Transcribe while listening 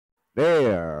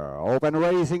There, open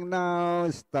racing now,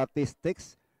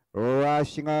 statistics.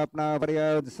 Rushing up now for the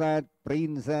outside,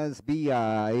 Princess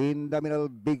Bia in the middle,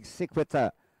 Big Secret.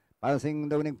 Passing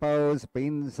the winning post,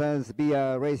 Princess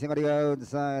Bia racing on the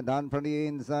outside, down from the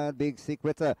inside, Big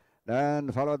Secret.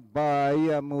 Then followed by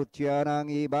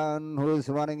Mutianang Iban, who's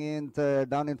running into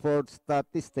down in fourth,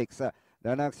 Statistics.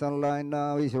 The next on line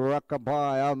now is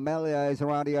Rockabye. Amelia is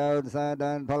around the outside,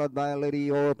 and followed by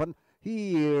Lady Open.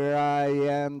 Here I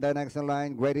am, the next in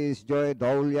line, Greatest Joy,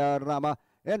 Dolia Rama.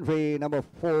 Entry number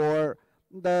 4,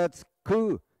 that's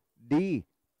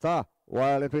Kudita.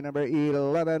 While entry number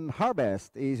 11,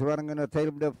 Harvest, is running on the tail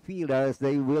of the field as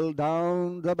they will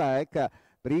down the back.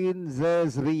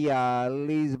 Princess Ria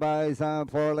leads by some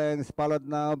 4 lengths, followed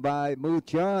now by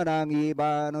Muchanang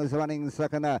Iban, who's running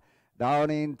second. Down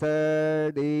in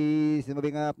third is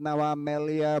moving up now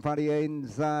Amelia from the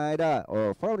inside,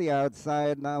 or from the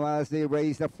outside now as they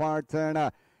race the far turn.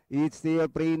 It's still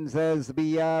Princess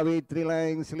Bia with 3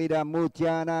 lengths, leader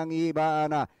Mutianang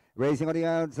Iban. Racing on the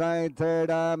outside, third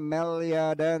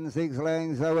Amelia, then 6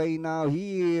 lengths away now.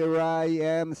 Here I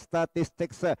am,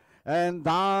 Statistics, and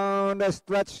down the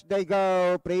stretch they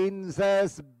go.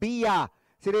 Princess Bia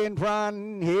sitting in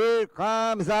front. Here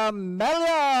comes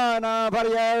Amelia now for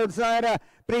the outside.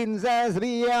 Princess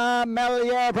Bia,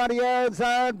 Amelia for the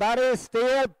outside, but it's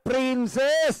still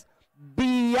Princess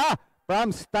Bia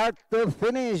from start to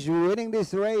finish, winning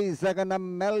this race. Second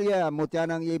Amelia,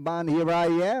 Mutianang Iban, here I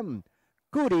am.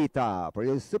 Kudita for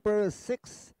your Super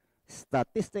 6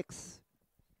 Statistics.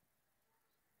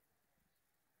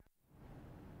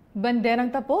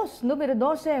 Banderang tapos, numero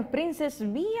 12, Princess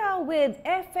Bia with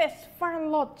FS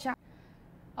Farlocha.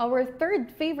 Our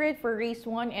third favorite for race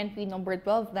 1, entry number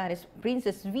 12, that is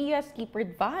Princess Bia,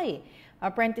 skippered by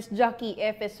apprentice jockey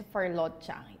FS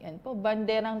Farlocha. Yan po,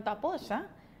 banderang tapos, ha?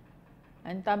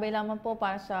 Antabay lamang po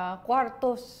para sa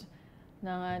kwartos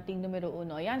ng ating numero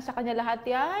 1. Yan, sa kanya lahat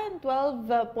yan,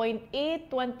 12.8,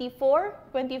 24,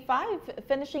 25,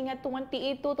 finishing at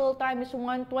 28. Total time is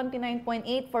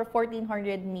 129.8 for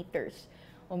 1,400 meters.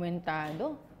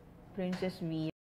 Umentado, Princess Bia.